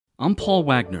I'm Paul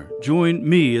Wagner. Join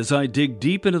me as I dig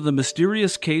deep into the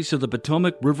mysterious case of the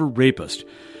Potomac River rapist.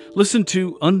 Listen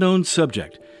to Unknown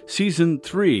Subject, Season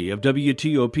 3 of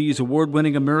WTOP's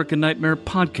award-winning American Nightmare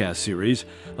podcast series,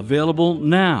 available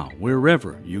now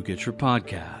wherever you get your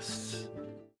podcasts.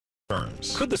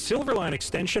 Could the Silverline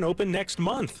extension open next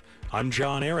month? I'm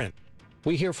John Aaron.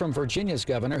 We hear from Virginia's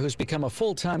governor, who's become a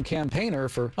full-time campaigner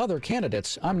for other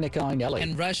candidates. I'm Nick Iannelli.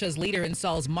 And Russia's leader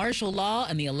installs martial law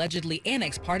in the allegedly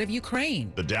annexed part of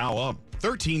Ukraine. The Dow up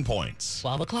 13 points.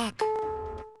 12 o'clock.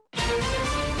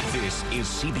 This is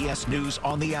CBS News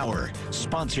on the Hour,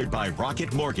 sponsored by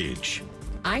Rocket Mortgage.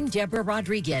 I'm Deborah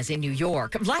Rodriguez in New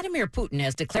York. Vladimir Putin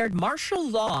has declared martial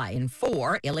law in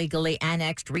 4 illegally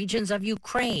annexed regions of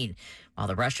Ukraine. While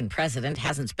the Russian president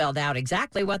hasn't spelled out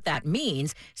exactly what that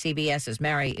means, CBS's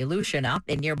Mary Ilyushina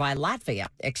in nearby Latvia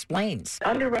explains.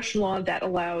 Under Russian law, that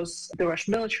allows the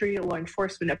Russian military, law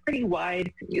enforcement, a pretty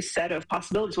wide set of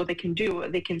possibilities. What they can do,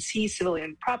 they can seize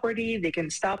civilian property, they can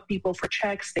stop people for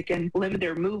checks, they can limit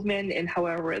their movement in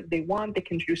however they want, they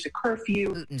can introduce a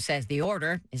curfew. Putin says the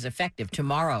order is effective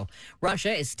tomorrow.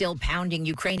 Russia is still pounding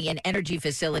Ukrainian energy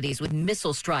facilities with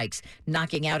missile strikes,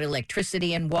 knocking out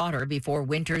electricity and water before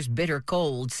winter's bitter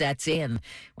cold sets in.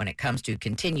 When it comes to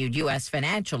continued U.S.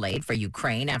 financial aid for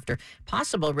Ukraine after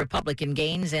possible Republican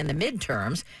gains in the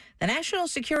midterms, the National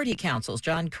Security Council's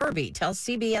John Kirby tells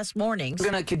CBS Mornings.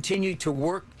 We're going to continue to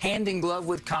work hand in glove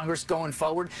with Congress going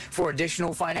forward for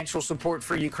additional financial support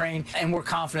for Ukraine, and we're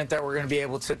confident that we're going to be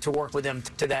able to work with them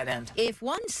to that end. If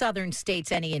one southern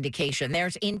state's any indication,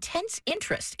 there's intense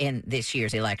interest in this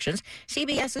year's elections.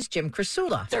 CBS's Jim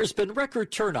Krasula. There's been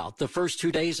record turnout the first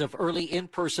 2 days of early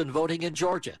in-person voting in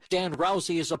Georgia. Dan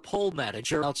Rousey is a poll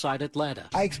manager outside Atlanta.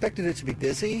 I expected it to be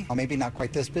busy, maybe not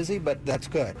quite this busy, but that's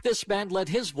good. This man let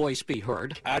his voice be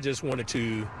heard. I just wanted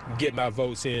to get my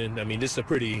votes in. I mean, this is a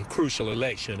pretty crucial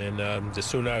election, and the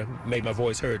sooner I make my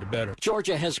voice heard, the better.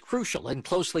 Georgia has crucial and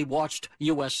closely watched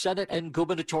U.S. Senate and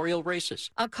gubernatorial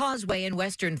races. A causeway in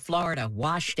western Florida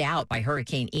washed out by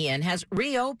Hurricane Ian has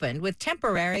reopened with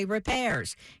temporary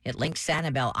repairs. It links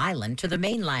Sanibel Island to the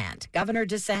mainland. Governor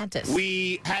DeSantis.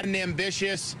 We had an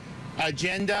ambitious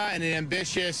agenda and an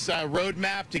ambitious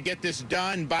roadmap to get this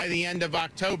done by the end of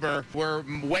October. We're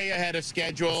way ahead of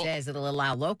schedule. He says it'll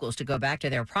allow locals to go back to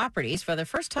their properties for the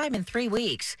first time in 3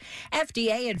 weeks.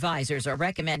 FDA advisors are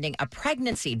recommending a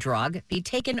pregnancy drug be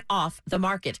taken off the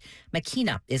market.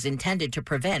 Makena is intended to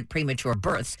prevent premature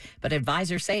births, but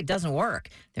advisors say it doesn't work.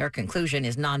 Their conclusion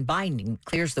is non-binding,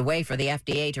 clears the way for the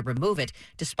FDA to remove it,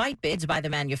 despite bids by the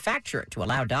manufacturer to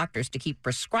allow doctors to keep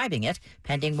prescribing it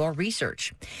pending more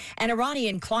research. An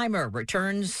Iranian climber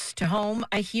returns to home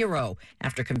a hero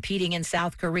after competing in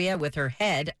South Korea with her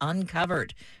head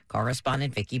uncovered.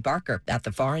 Correspondent Vicki Barker at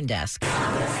the Foreign Desk.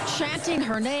 Chanting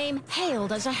her name,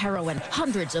 hailed as a heroine,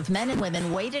 hundreds of men and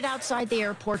women waited outside the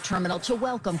airport terminal to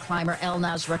welcome climber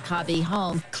Elnaz Rakabi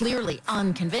home, clearly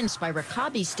unconvinced by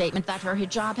Rakabi's statement that her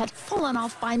hijab had fallen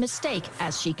off by mistake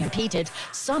as she competed.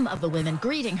 Some of the women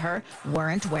greeting her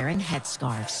weren't wearing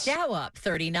headscarves. Dow up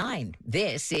 39.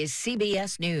 This is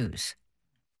CBS News.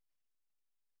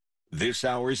 This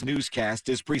hour's newscast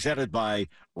is presented by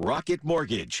Rocket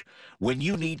Mortgage. When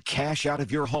you need cash out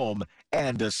of your home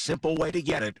and a simple way to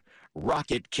get it,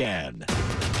 Rocket can.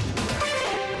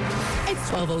 It's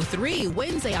 12:03,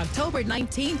 Wednesday, October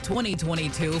 19th,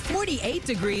 2022. 48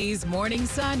 degrees. Morning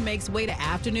sun makes way to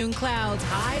afternoon clouds.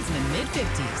 Highs in the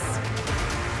mid-50s.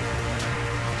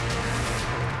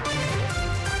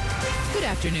 Good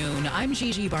afternoon. I'm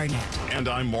Gigi Barnett. And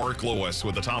I'm Mark Lewis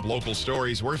with the top local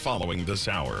stories we're following this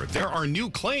hour. There are new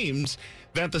claims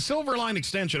that the Silverline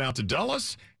extension out to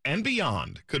Dulles and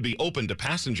beyond could be open to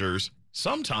passengers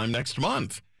sometime next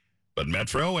month. But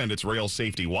Metro and its rail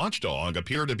safety watchdog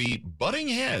appear to be butting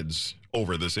heads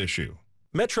over this issue.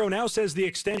 Metro now says the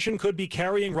extension could be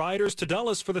carrying riders to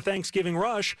Dulles for the Thanksgiving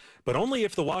rush, but only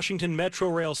if the Washington Metro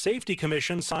Rail Safety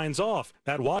Commission signs off.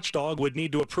 That watchdog would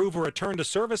need to approve a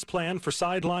return-to-service plan for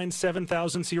Sideline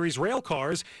 7000 series rail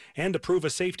cars and approve a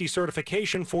safety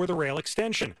certification for the rail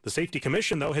extension. The Safety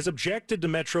Commission, though, has objected to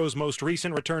Metro's most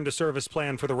recent return-to-service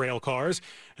plan for the rail cars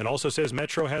and also says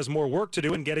Metro has more work to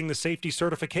do in getting the safety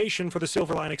certification for the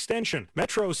Silverline extension.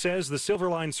 Metro says the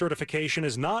Silverline certification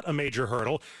is not a major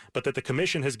hurdle, but that the Commission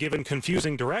has given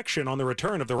confusing direction on the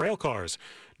return of the rail cars.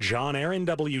 John Aaron,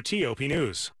 WTOP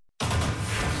News.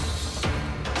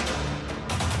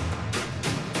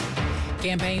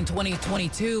 Campaign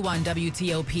 2022 on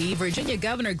WTOP. Virginia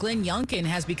Governor Glenn Youngkin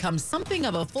has become something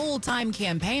of a full-time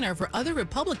campaigner for other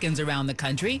Republicans around the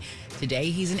country.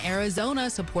 Today, he's in Arizona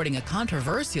supporting a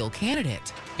controversial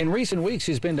candidate. In recent weeks,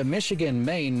 he's been to Michigan,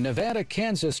 Maine, Nevada,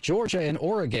 Kansas, Georgia, and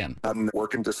Oregon. I'm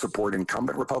working to support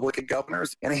incumbent Republican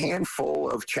governors and a handful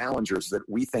of challengers that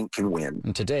we think can win.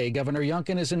 And today, Governor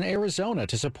Youngkin is in Arizona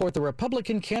to support the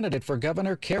Republican candidate for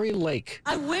Governor, Kari Lake.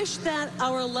 I wish that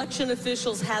our election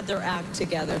officials had their act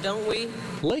together, don't we?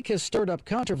 Lake has stirred up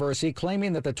controversy,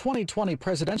 claiming that the 2020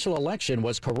 presidential election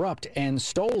was corrupt and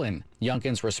stolen.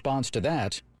 Youngkin's response to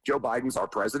that: Joe Biden's our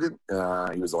president.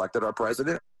 He was elected our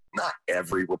president. Not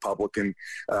every Republican.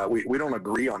 We don't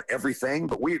agree on everything,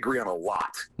 but we agree on a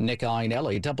lot. Nick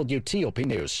Iannelli, WTOP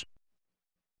News.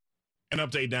 An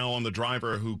update now on the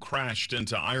driver who crashed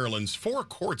into Ireland's Four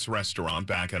Courts restaurant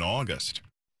back in August.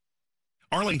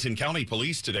 Arlington County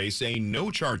Police today say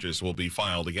no charges will be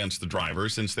filed against the driver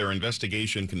since their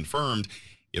investigation confirmed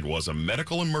it was a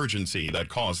medical emergency that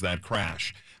caused that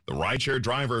crash. The rideshare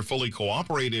driver fully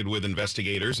cooperated with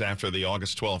investigators after the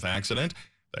August 12th accident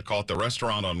that caught the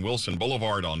restaurant on Wilson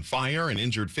Boulevard on fire and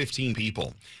injured 15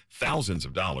 people. Thousands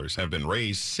of dollars have been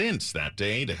raised since that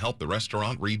day to help the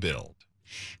restaurant rebuild.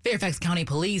 Fairfax County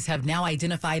Police have now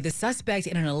identified the suspect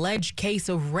in an alleged case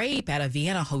of rape at a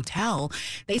Vienna hotel.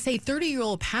 They say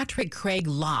 30-year-old Patrick Craig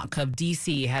Locke of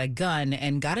D.C. had a gun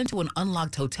and got into an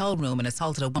unlocked hotel room and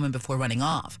assaulted a woman before running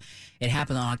off. It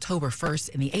happened on October 1st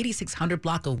in the 8600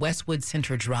 block of Westwood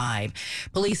Center Drive.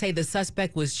 Police say the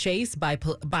suspect was chased by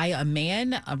a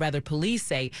man. Police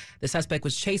say the suspect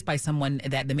was chased by someone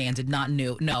that the man did not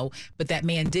know, but that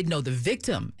man did know the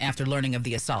victim after learning of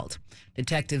the assault.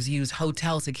 Detectives used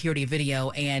hotel security video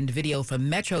and video from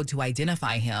Metro to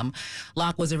identify him.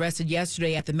 Locke was arrested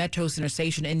yesterday at the Metro Center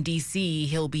station in D.C.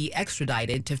 He'll be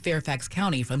extradited to Fairfax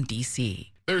County from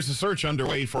D.C. There's a search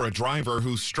underway for a driver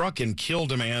who struck and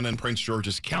killed a man in Prince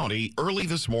George's County early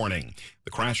this morning.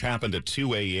 The crash happened at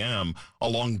 2 a.m.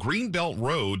 along Greenbelt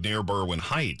Road near Berwyn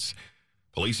Heights.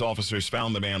 Police officers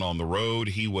found the man on the road.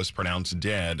 He was pronounced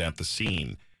dead at the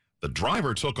scene. The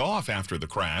driver took off after the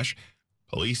crash.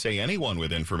 Police say anyone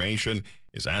with information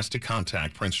is asked to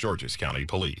contact Prince George's County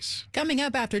Police. Coming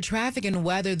up after traffic and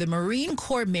weather, the Marine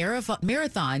Corps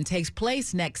Marathon takes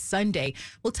place next Sunday.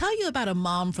 We'll tell you about a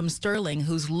mom from Sterling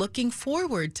who's looking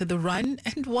forward to the run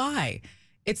and why.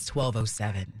 It's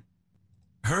 12:07.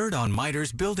 Heard on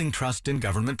MITRE's Building Trust in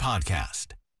Government podcast.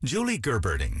 Julie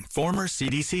Gerberding, former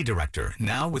CDC director,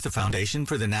 now with the Foundation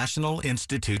for the National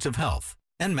Institutes of Health,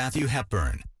 and Matthew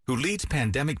Hepburn, who leads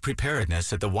pandemic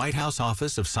preparedness at the White House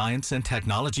Office of Science and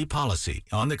Technology Policy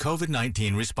on the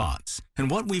COVID-19 response and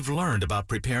what we've learned about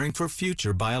preparing for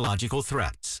future biological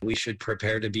threats. We should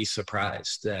prepare to be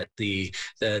surprised that the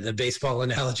baseball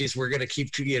analogies, we're going to keep,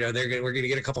 we're going to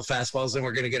get a couple fastballs, then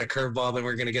we're going to get a curveball, then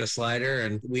we're going to get a slider.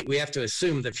 And we have to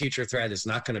assume the future threat is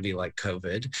not going to be like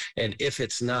COVID. And if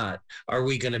it's not, are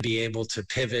we going to be able to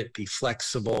pivot, be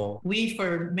flexible? We,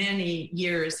 for many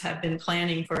years, have been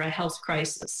planning for a health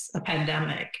crisis, a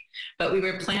pandemic, but we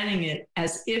were planning it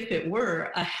as if it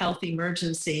were a health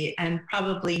emergency and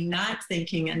probably not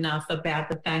thinking enough about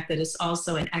the fact that it's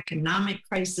also an economic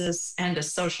crisis and a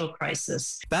social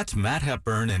crisis. That's Matt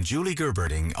Hepburn and Julie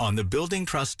Gerberding on the Building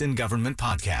Trust in Government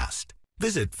podcast.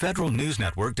 Visit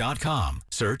federalnewsnetwork.com.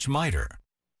 Search MITRE.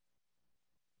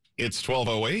 It's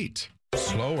 12:08.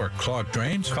 Slow or clogged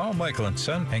drains? Call Michael &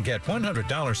 Son and get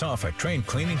 $100 off at drain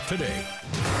cleaning today.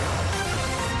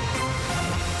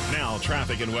 Now,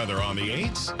 traffic and weather on the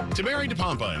 8s to Mary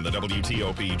DePompa in the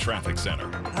WTOP Traffic Center.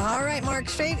 All right, Mark,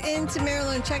 straight into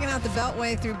Maryland, checking out the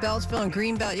Beltway through Beltsville and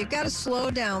Greenbelt. You've got to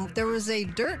slow down. There was a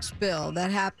dirt spill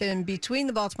that happened between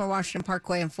the Baltimore-Washington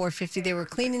Parkway and 450. They were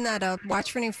cleaning that up.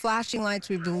 Watch for any flashing lights.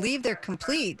 We believe they're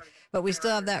complete, but we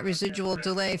still have that residual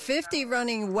delay. 50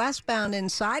 running westbound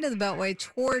inside of the Beltway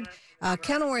toward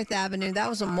Kenilworth Avenue. That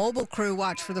was a mobile crew.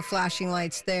 Watch for the flashing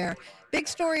lights there. Big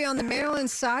story on the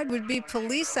Maryland side would be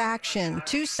police action.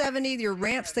 270, your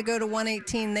ramps that go to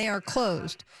 118, they are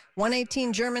closed.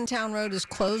 118 Germantown Road is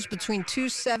closed between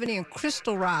 270 and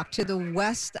Crystal Rock to the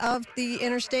west of the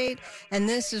interstate. And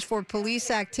this is for police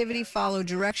activity. Follow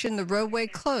direction. The roadway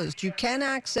closed. You can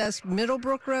access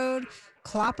Middlebrook Road,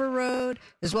 Clopper Road,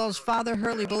 as well as Father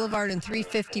Hurley Boulevard and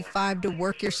 355 to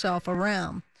work yourself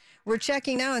around. We're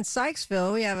checking now in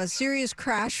Sykesville. We have a serious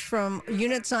crash from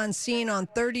units on scene on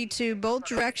 32, both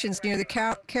directions near the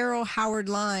Carroll Howard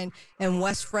line and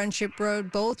West Friendship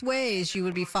Road. Both ways you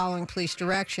would be following police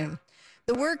direction.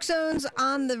 The work zones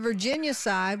on the Virginia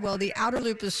side, well, the outer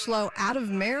loop is slow out of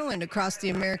Maryland across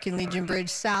the American Legion Bridge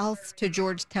south to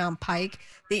Georgetown Pike.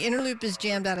 The inner loop is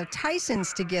jammed out of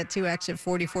Tyson's to get to exit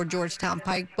 44 Georgetown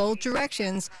Pike, both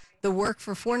directions. The work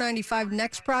for 495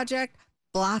 next project,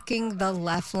 blocking the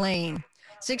left lane.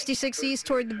 66 east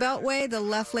toward the Beltway, the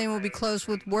left lane will be closed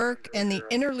with work, and the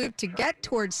inner loop to get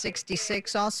towards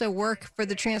 66, also work for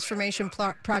the transformation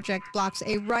project, blocks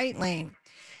a right lane.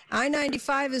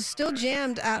 I-95 is still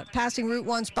jammed at passing Route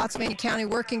 1, Spotsylvania County,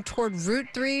 working toward Route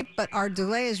 3, but our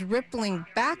delay is rippling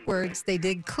backwards. They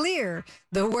did clear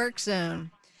the work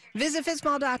zone. Visit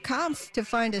fitzmall.com to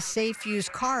find a safe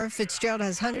used car. Fitzgerald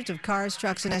has hundreds of cars,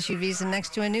 trucks, and SUVs, and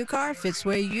next to a new car,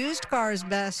 Fitzway used car is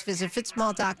best. Visit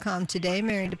fitzmall.com today.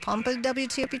 Mary DePompa,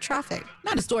 WTOP Traffic.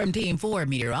 Not a Storm Team 4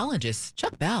 meteorologist,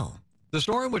 Chuck Bell. The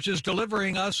storm, which is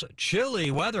delivering us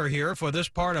chilly weather here for this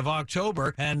part of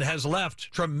October and has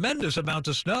left tremendous amounts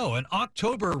of snow. An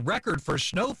October record for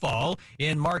snowfall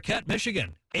in Marquette,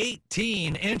 Michigan.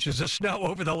 18 inches of snow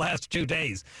over the last 2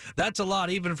 days. That's a lot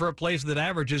even for a place that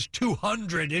averages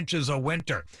 200 inches a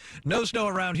winter. No snow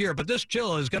around here, but this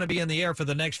chill is going to be in the air for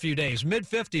the next few days.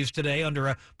 Mid-50s today under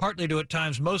a partly to at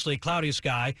times mostly cloudy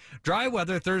sky. Dry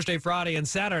weather Thursday, Friday, and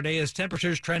Saturday as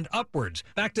temperatures trend upwards.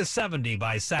 Back to 70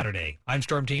 by Saturday. I'm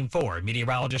Storm Team 4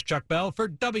 meteorologist Chuck Bell for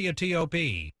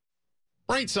WTOP.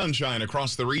 Bright sunshine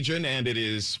across the region, and it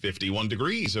is 51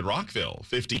 degrees at Rockville,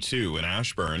 52 in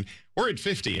Ashburn. We're at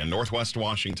 50 in Northwest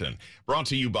Washington. Brought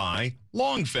to you by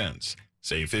Long Fence.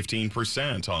 Save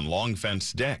 15% on Long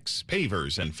Fence decks,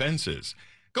 pavers, and fences.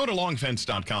 Go to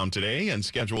longfence.com today and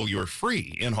schedule your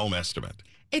free in-home estimate.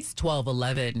 It's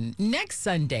 12:11. Next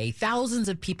Sunday, thousands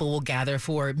of people will gather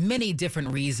for many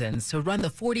different reasons to run the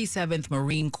 47th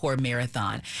Marine Corps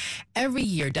Marathon. Every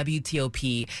year,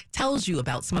 WTOP tells you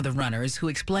about some of the runners who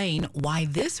explain why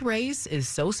this race is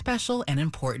so special and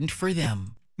important for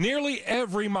them. Nearly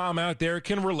every mom out there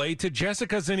can relate to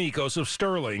Jessica Zanikos of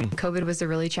Sterling. COVID was a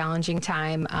really challenging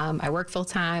time. I work full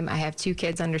time. I have 2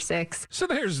 kids under 6. So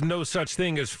there's no such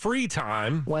thing as free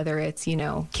time. Whether it's,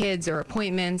 kids or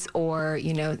appointments or,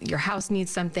 your house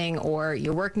needs something or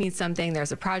your work needs something.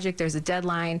 There's a project, there's a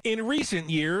deadline. In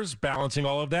recent years, balancing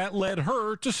all of that led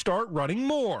her to start running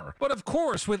more. But of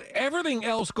course, with everything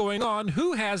else going on,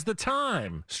 who has the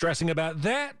time? Stressing about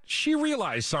that, she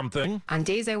realized something. On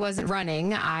days I wasn't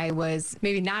running, I was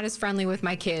maybe not as friendly with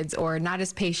my kids or not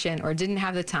as patient or didn't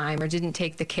have the time or didn't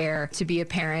take the care to be a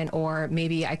parent, or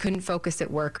maybe I couldn't focus at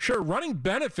work. Sure, running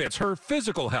benefits her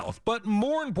physical health, but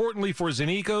more importantly for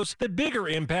Zanikos, the bigger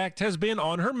impact has been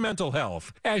on her mental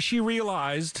health, as she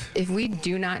realized, if we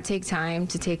do not take time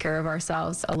to take care of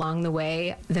ourselves along the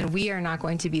way, then we are not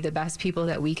going to be the best people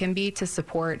that we can be to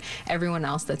support everyone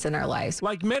else that's in our lives.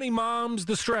 Like many moms,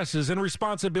 the stresses and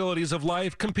responsibilities of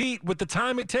life compete with the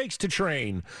time it takes to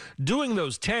train. Doing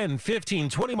those 10, 15,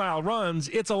 20-mile runs,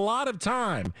 it's a lot of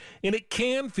time, and it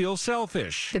can feel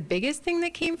selfish. The biggest thing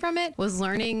that came from it was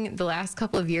learning the last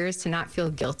couple of years to not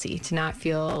feel guilty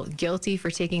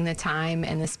for taking the time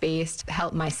and the space to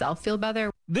help myself feel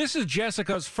better. This is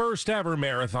Jessica's first ever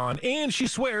marathon, and she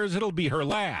swears it'll be her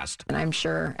last. And I'm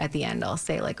sure at the end I'll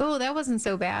say oh, that wasn't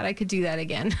so bad. I could do that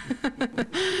again.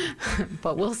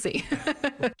 But we'll see.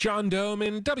 John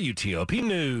Doman, WTOP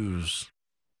News.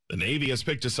 The Navy has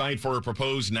picked a site for a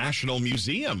proposed national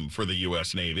museum for the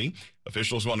U.S. Navy.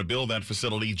 Officials want to build that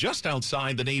facility just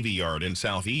outside the Navy Yard in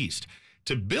Southeast.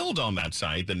 To build on that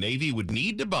site, the Navy would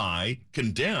need to buy,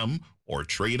 condemn, or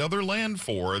trade other land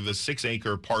for the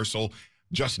 6-acre parcel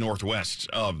just northwest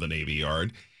of the Navy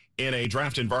Yard. In a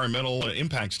draft environmental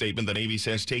impact statement, the Navy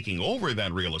says taking over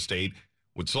that real estate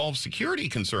would solve security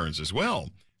concerns as well.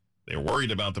 They're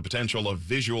worried about the potential of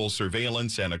visual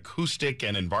surveillance and acoustic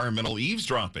and environmental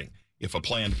eavesdropping if a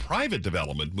planned private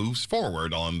development moves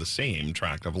forward on the same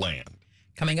tract of land.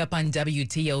 Coming up on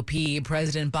WTOP,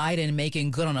 President Biden making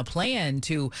good on a plan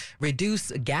to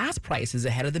reduce gas prices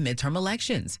ahead of the midterm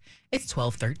elections. It's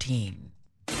 12:13.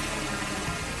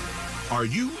 Are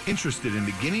you interested in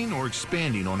beginning or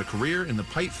expanding on a career in the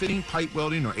pipe fitting, pipe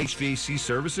welding, or HVAC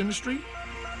service industry?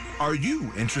 Are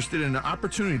you interested in the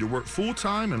opportunity to work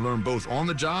full-time and learn both on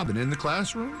the job and in the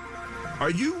classroom?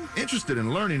 Are you interested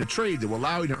in learning a trade that will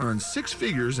allow you to earn 6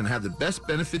 figures and have the best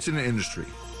benefits in the industry?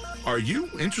 Are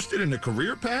you interested in a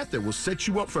career path that will set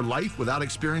you up for life without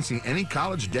experiencing any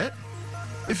college debt?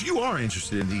 If you are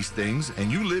interested in these things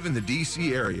and you live in the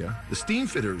D.C. area, the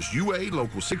Steamfitters UA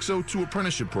Local 602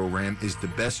 Apprenticeship Program is the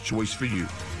best choice for you.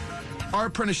 Our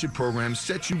apprenticeship program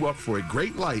sets you up for a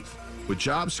great life with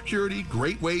job security,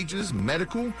 great wages,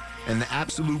 medical, and the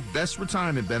absolute best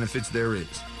retirement benefits there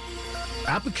is.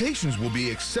 Applications will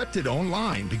be accepted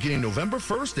online beginning November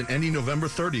 1st and ending November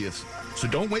 30th. So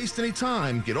don't waste any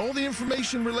time. Get all the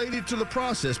information related to the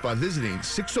process by visiting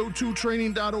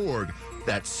 602training.org.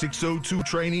 That's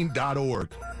 602training.org.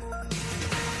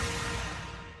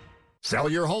 Sell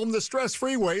your home the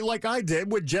stress-free way like I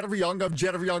did with Jennifer Young of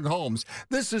Jennifer Young Homes.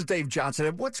 This is Dave Johnson,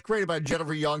 and what's great about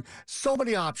Jennifer Young, so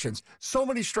many options, so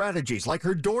many strategies, like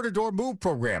her door-to-door move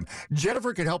program.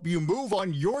 Jennifer can help you move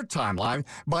on your timeline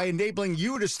by enabling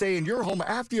you to stay in your home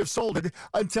after you've sold it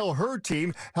until her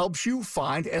team helps you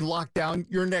find and lock down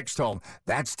your next home.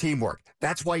 That's teamwork.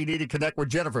 That's why you need to connect with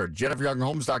Jennifer,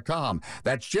 JenniferYoungHomes.com.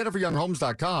 That's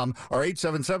JenniferYoungHomes.com or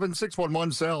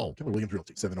 877-611-SELL. Keller Williams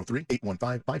Realty,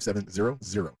 703-815-5700.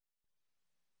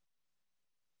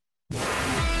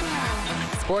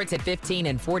 Sports at 15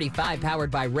 and 45,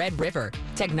 powered by Red River.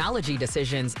 Technology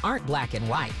decisions aren't black and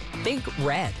white. Think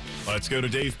red. Let's go to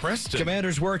Dave Preston.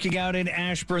 Commanders working out in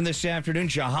Ashburn this afternoon.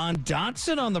 Jahan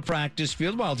Dotson on the practice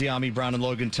field, while De'Ami Brown and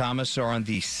Logan Thomas are on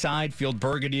the side field.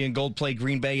 Burgundy and gold play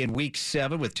Green Bay in Week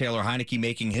 7, with Taylor Heineke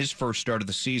making his first start of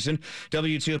the season.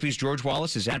 WTOP's George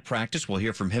Wallace is at practice. We'll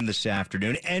hear from him this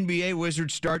afternoon. NBA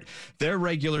Wizards start their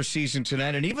regular season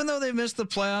tonight, and even though they've missed the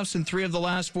playoffs in 3 of the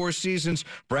last 4 seasons,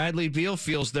 Bradley Beal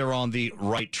feels they're on the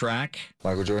right track.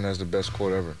 Michael Jordan has the best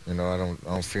quote ever. You know, I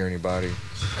don't fear anybody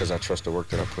because I trust the work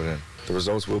that I put in. The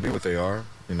results will be what they are,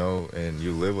 you know, and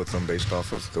you live with them based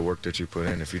off of the work that you put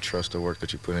in. If you trust the work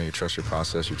that you put in, you trust your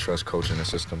process, you trust coaching the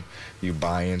system, you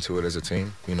buy into it as a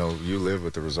team, you know, you live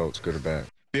with the results, good or bad.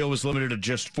 Beal was limited to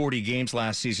just 40 games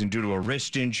last season due to a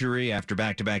wrist injury after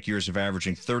back-to-back years of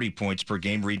averaging 30 points per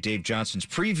game. Read Dave Johnson's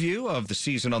preview of the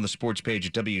season on the sports page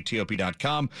at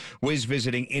WTOP.com. Wiz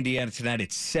visiting Indiana tonight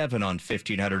at 7 on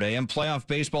 1500 AM. Playoff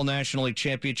Baseball National League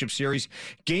Championship Series.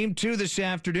 Game 2 this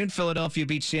afternoon. Philadelphia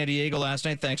beat San Diego last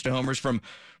night thanks to homers from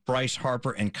Bryce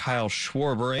Harper and Kyle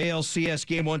Schwarber. ALCS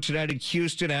Game 1 tonight in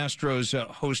Houston. Astros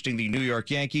hosting the New York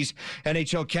Yankees.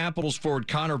 NHL Capitals forward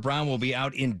Connor Brown will be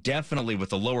out indefinitely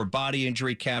with a lower body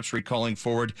injury. Caps recalling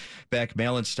forward Beck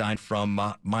Malenstein from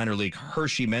minor league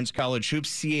Hershey. Men's College Hoops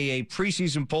CAA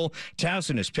preseason poll.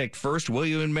 Towson is picked first.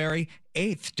 William & Mary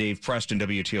 8th. Dave Preston,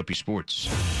 WTOP Sports.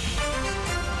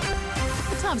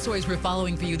 Top stories we're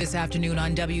following for you this afternoon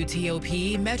on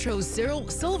WTOP. Metro's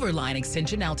Silver Line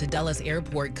extension out to Dulles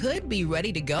Airport could be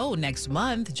ready to go next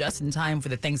month, just in time for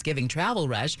the Thanksgiving travel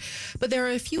rush. But there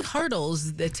are a few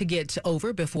hurdles to get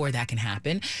over before that can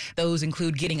happen. Those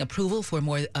include getting approval for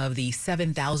more of the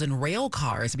 7,000 rail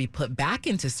cars to be put back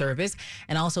into service,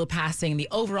 and also passing the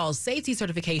overall safety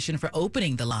certification for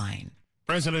opening the line.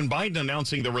 President Biden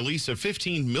announcing the release of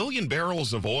 15 million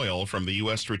barrels of oil from the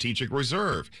U.S. Strategic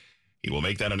Reserve. He will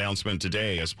make that announcement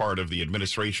today as part of the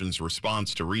administration's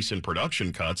response to recent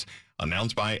production cuts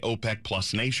announced by OPEC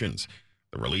Plus nations.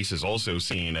 The release is also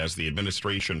seen as the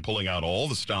administration pulling out all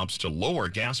the stops to lower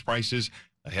gas prices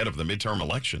ahead of the midterm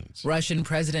elections. Russian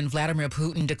President Vladimir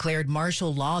Putin declared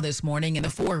martial law this morning in the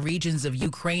 4 regions of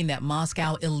Ukraine that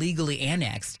Moscow illegally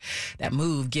annexed. That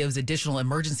move gives additional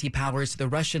emergency powers to the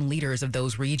Russian leaders of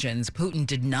those regions. Putin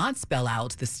did not spell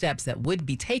out the steps that would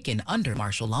be taken under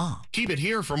martial law. Keep it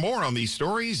here for more on these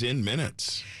stories in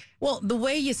minutes. Well, the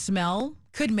way you smell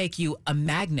could make you a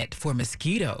magnet for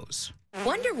mosquitoes.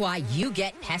 Wonder why you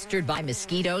get pestered by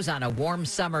mosquitoes on a warm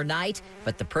summer night,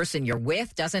 but the person you're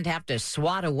with doesn't have to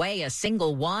swat away a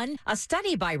single one? A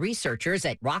study by researchers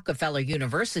at Rockefeller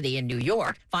University in New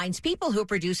York finds people who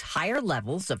produce higher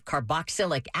levels of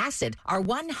carboxylic acid are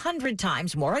 100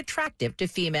 times more attractive to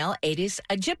female Aedes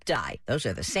aegypti. Those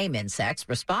are the same insects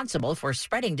responsible for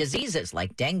spreading diseases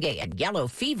like dengue and yellow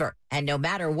fever. And no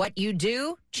matter what you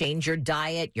do, change your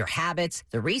diet, your habits,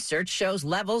 the research shows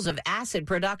levels of acid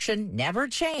production never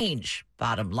change.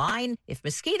 Bottom line, if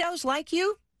mosquitoes like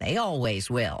you, they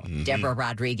always will. Deborah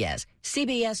Rodriguez,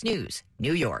 CBS News,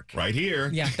 New York. Right here.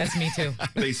 Yeah, that's me too.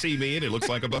 They see me and it looks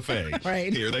like a buffet.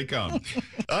 Right. Here they come.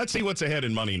 Let's see what's ahead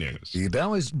in money news. The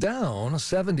Dow is down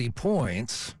 70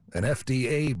 points. An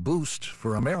FDA boost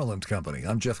for a Maryland company.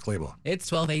 I'm Jeff Clabaugh. It's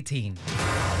 12:18.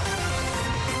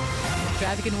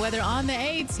 Traffic and weather on the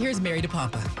 8s. Here's Mary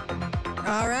DePompa.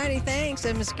 All righty, thanks.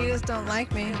 And mosquitoes don't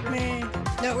like me.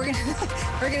 No, we're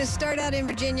gonna start out in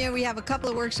Virginia. We have a couple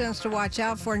of work zones to watch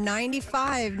out for.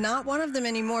 95, not one of them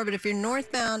anymore, but if you're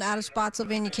northbound out of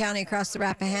Spotsylvania County across the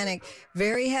Rappahannock,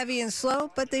 very heavy and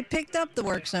slow, but they picked up the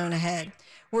work zone ahead.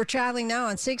 We're traveling now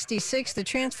on 66. The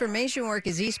transformation work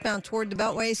is eastbound toward the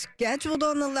Beltway, scheduled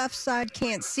on the left side.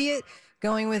 Can't see it.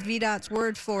 Going with VDOT's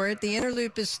word for it, the inner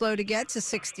loop is slow to get to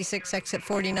 66 exit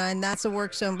 49. That's a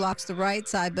work zone, blocks the right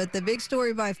side. But the big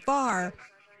story by far,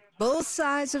 both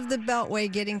sides of the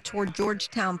Beltway getting toward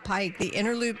Georgetown Pike. The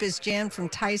inner loop is jammed from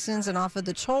Tyson's and off of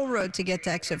the toll road to get to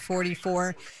exit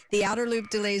 44. The outer loop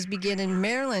delays begin in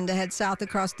Maryland to head south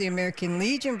across the American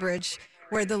Legion Bridge,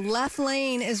 where the left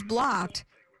lane is blocked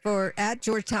at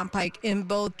Georgetown Pike in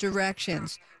both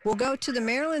directions. We'll go to the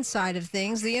Maryland side of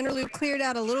things. The inner loop cleared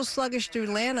out a little sluggish through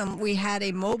Lanham. We had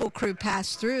a mobile crew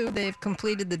pass through. They've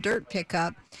completed the dirt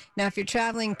pickup. Now, if you're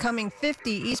traveling coming 50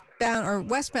 eastbound or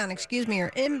westbound,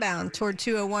 or inbound toward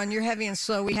 201, you're heavy and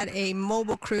slow. We had a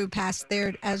mobile crew pass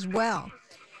there as well.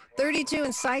 32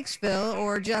 in Sykesville,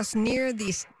 or just near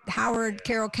the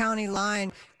Howard-Carroll County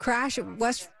line, crash at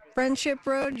West Friendship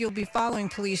Road. You'll be following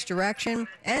police direction.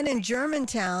 And in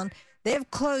Germantown, they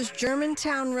have closed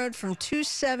Germantown Road from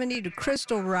 270 to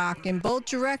Crystal Rock in both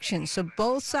directions. So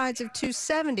both sides of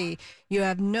 270, you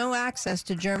have no access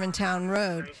to Germantown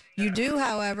Road. You do,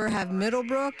 however, have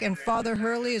Middlebrook and Father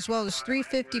Hurley, as well as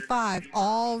 355,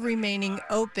 all remaining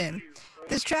open.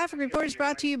 This traffic report is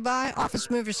brought to you by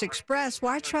Office Movers Express.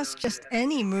 Why trust just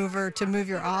any mover to move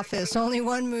your office? Only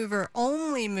one mover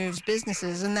only moves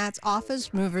businesses, and that's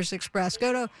Office Movers Express.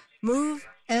 Go to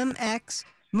moveomx.com.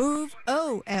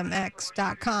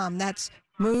 That's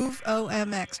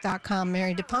moveomx.com.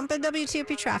 Mary DePompa,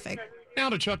 WTOP Traffic. Now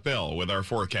to Chuck Bell with our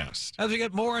forecast. As we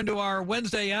get more into our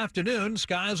Wednesday afternoon,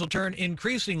 skies will turn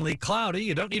increasingly cloudy.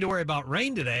 You don't need to worry about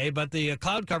rain today, but the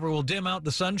cloud cover will dim out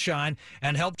the sunshine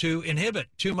and help to inhibit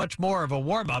too much more of a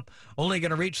warm-up. Only going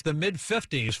to reach the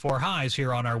mid-50s for highs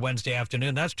here on our Wednesday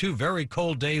afternoon. That's 2 very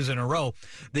cold days in a row.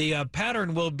 The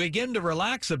pattern will begin to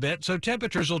relax a bit, so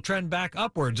temperatures will trend back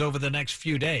upwards over the next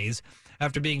few days.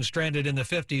 After being stranded in the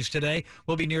 50s today,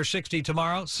 we'll be near 60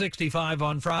 tomorrow, 65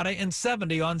 on Friday, and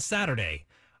 70 on Saturday.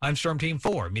 I'm Storm Team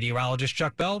 4 meteorologist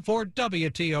Chuck Bell for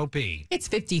WTOP. It's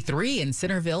 53 in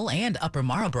Centerville and Upper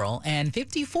Marlboro and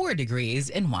 54 degrees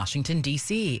in Washington,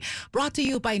 D.C. Brought to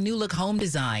you by New Look Home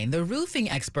Design, the roofing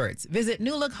experts. Visit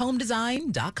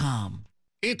newlookhomedesign.com.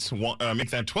 It's make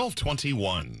that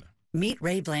 12:21. Meet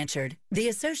Ray Blanchard, the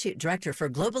Associate Director for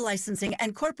Global Licensing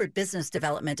and Corporate Business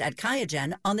Development at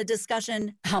QIAGEN, on the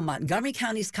discussion, How Montgomery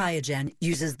County's QIAGEN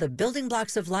Uses the Building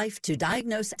Blocks of Life to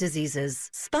Diagnose Diseases,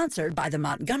 sponsored by the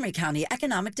Montgomery County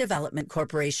Economic Development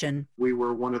Corporation. We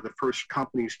were one of the first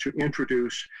companies to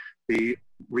introduce the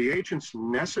reagents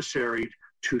necessary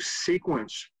to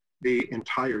sequence the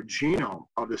entire genome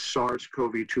of the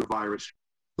SARS-CoV-2 virus.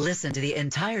 Listen to the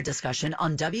entire discussion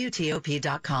on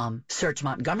WTOP.com. Search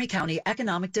Montgomery County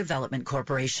Economic Development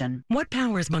Corporation. What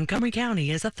powers Montgomery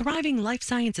County is a thriving life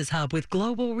sciences hub with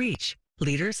global reach.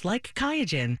 Leaders like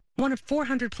QIAGEN, one of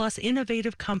 400-plus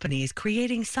innovative companies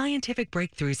creating scientific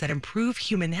breakthroughs that improve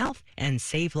human health and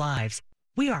save lives.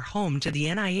 We are home to the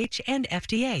NIH and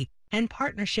FDA and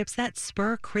partnerships that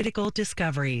spur critical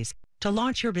discoveries. To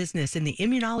launch your business in the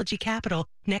immunology capital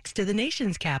next to the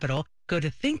nation's capital, go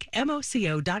to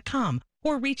thinkmoco.com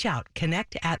or reach out,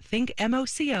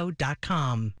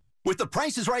 connect@thinkmoco.com. With the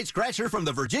Price is Right scratcher from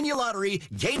the Virginia Lottery,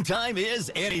 game time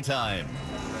is anytime.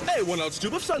 Hey, 1-ounce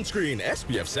tube of sunscreen,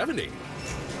 SPF 70.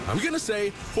 I'm gonna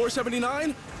say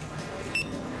 $4.79,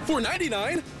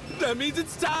 $4.99. That means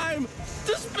it's time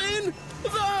to spin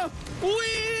the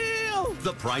wheel!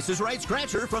 The Price is Right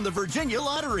scratcher from the Virginia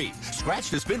Lottery.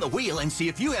 Scratch to spin the wheel and see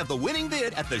if you have the winning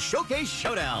bid at the Showcase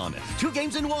Showdown. 2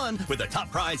 games in 1 with a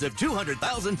top prize of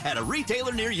 $200,000 at a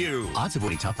retailer near you. Odds of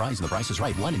winning top prize in the Price is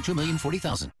Right, 1 in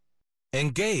 2,040,000.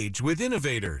 Engage with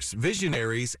innovators,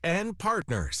 visionaries, and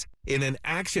partners in an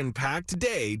action-packed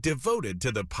day devoted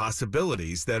to the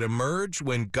possibilities that emerge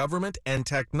when government and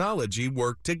technology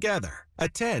work together.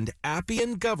 Attend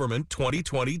Appian Government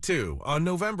 2022 on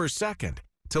November 2nd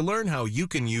to learn how you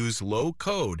can use low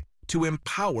code to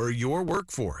empower your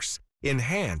workforce,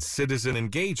 enhance citizen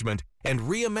engagement, and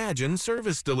reimagine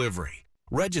service delivery.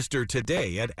 Register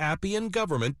today at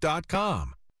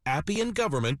appiangovernment.com.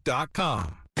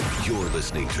 appiangovernment.com. You're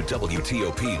listening to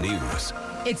WTOP News.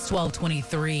 It's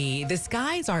 12:23. The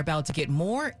skies are about to get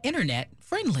more internet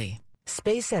friendly.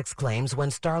 SpaceX claims when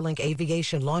Starlink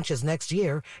Aviation launches next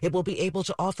year, it will be able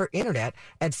to offer internet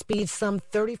at speeds some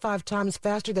 35 times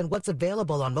faster than what's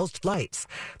available on most flights.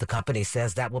 The company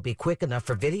says that will be quick enough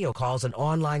for video calls and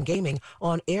online gaming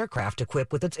on aircraft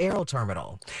equipped with its Aero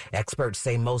terminal. Experts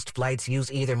say most flights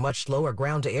use either much slower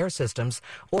ground-to-air systems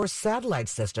or satellite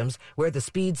systems where the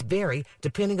speeds vary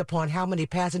depending upon how many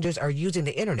passengers are using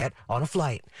the internet on a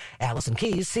flight. Allison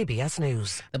Keyes, CBS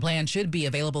News. The plan should be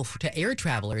available to air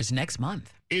travelers next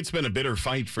month. It's been a bitter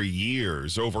fight for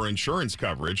years over insurance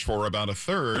coverage for about a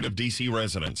third of D.C.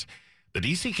 residents. The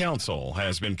D.C. Council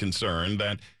has been concerned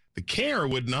that the care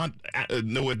would not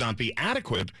be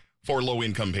adequate for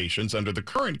low-income patients under the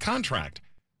current contract.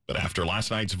 But after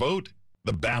last night's vote,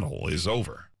 the battle is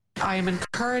over. I am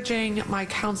encouraging my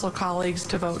council colleagues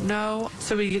to vote no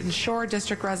so we ensure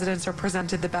district residents are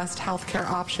presented the best health care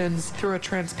options through a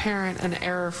transparent and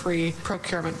error-free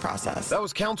procurement process. That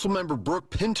was Councilmember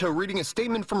Brooke Pinto reading a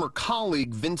statement from her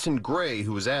colleague Vincent Gray,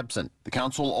 who was absent. The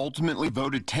council ultimately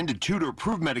voted 10-2 to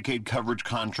approve Medicaid coverage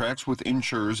contracts with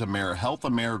insurers AmeriHealth,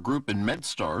 AmeriGroup, and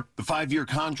MedStar. The 5-year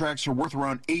contracts are worth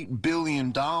around $8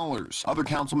 billion. Other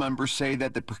council members say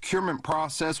that the procurement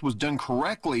process was done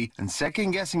correctly, and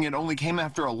second-guessing it only came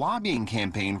after a lobbying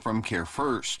campaign from Care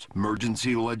First.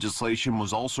 Emergency legislation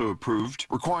was also approved,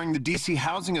 requiring the D.C.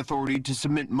 Housing Authority to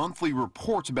submit monthly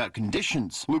reports about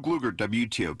conditions. Luke Luger,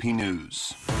 WTOP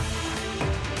News.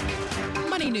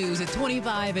 Money news at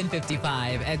 25 and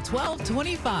 55 at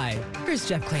 12:25. Here's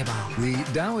Jeff Clabaugh.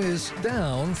 The Dow is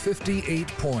down 58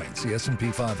 points. The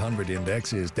S&P 500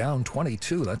 index is down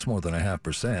 22. That's more than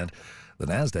 0.5%. The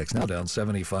Nasdaq's now down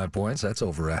 75 points. That's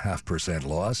over 0.5%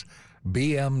 loss.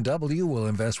 BMW will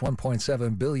invest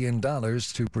 $1.7 billion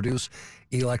to produce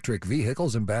electric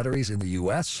vehicles and batteries in the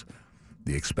U.S.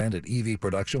 The expanded EV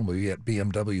production will be at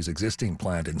BMW's existing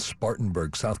plant in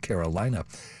Spartanburg, South Carolina.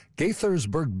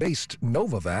 Gaithersburg-based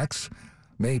Novavax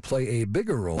may play a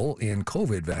bigger role in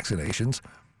COVID vaccinations.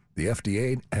 The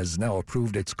FDA has now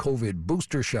approved its COVID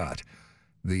booster shot.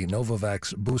 The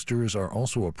Novavax boosters are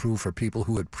also approved for people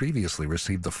who had previously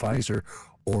received the Pfizer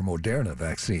or Moderna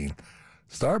vaccine.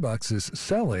 Starbucks is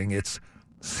selling its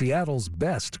Seattle's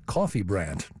Best coffee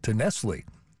brand to Nestle.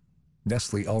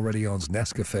 Nestle already owns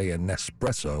Nescafe and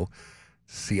Nespresso.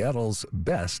 Seattle's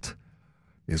Best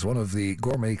is one of the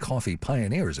gourmet coffee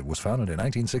pioneers. It was founded in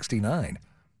 1969.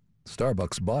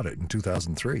 Starbucks bought it in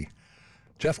 2003.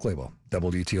 Jeff Clabaugh,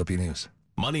 WTOP News.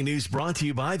 Money News brought to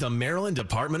you by the Maryland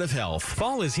Department of Health.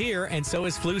 Fall is here, and so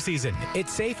is flu season.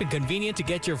 It's safe and convenient to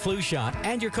get your flu shot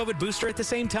and your COVID booster at the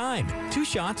same time. 2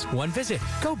 shots, 1 visit.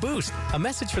 Go Boost. A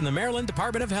message from the Maryland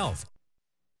Department of Health.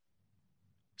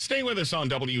 Stay with us on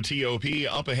WTOP.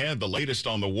 Up ahead, the latest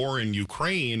on the war in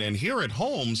Ukraine. And here at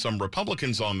home, some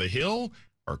Republicans on the Hill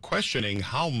are questioning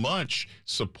how much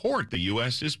support the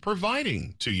U.S. is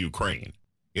providing to Ukraine.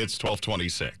 It's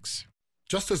 1226.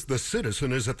 Just as the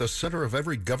citizen is at the center of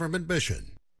every government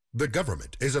mission, the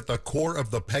government is at the core of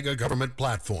the Pega government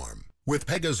platform. With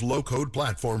Pega's low-code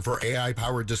platform for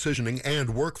AI-powered decisioning and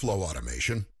workflow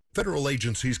automation, federal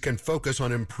agencies can focus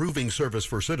on improving service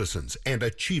for citizens and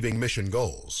achieving mission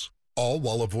goals, all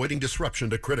while avoiding disruption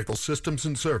to critical systems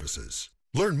and services.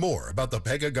 Learn more about the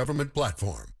Pega government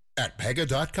platform at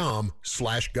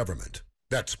pega.com/government.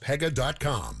 That's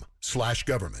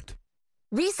pega.com/government.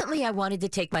 Recently, I wanted to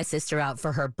take my sister out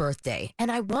for her birthday, and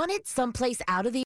I wanted someplace out of the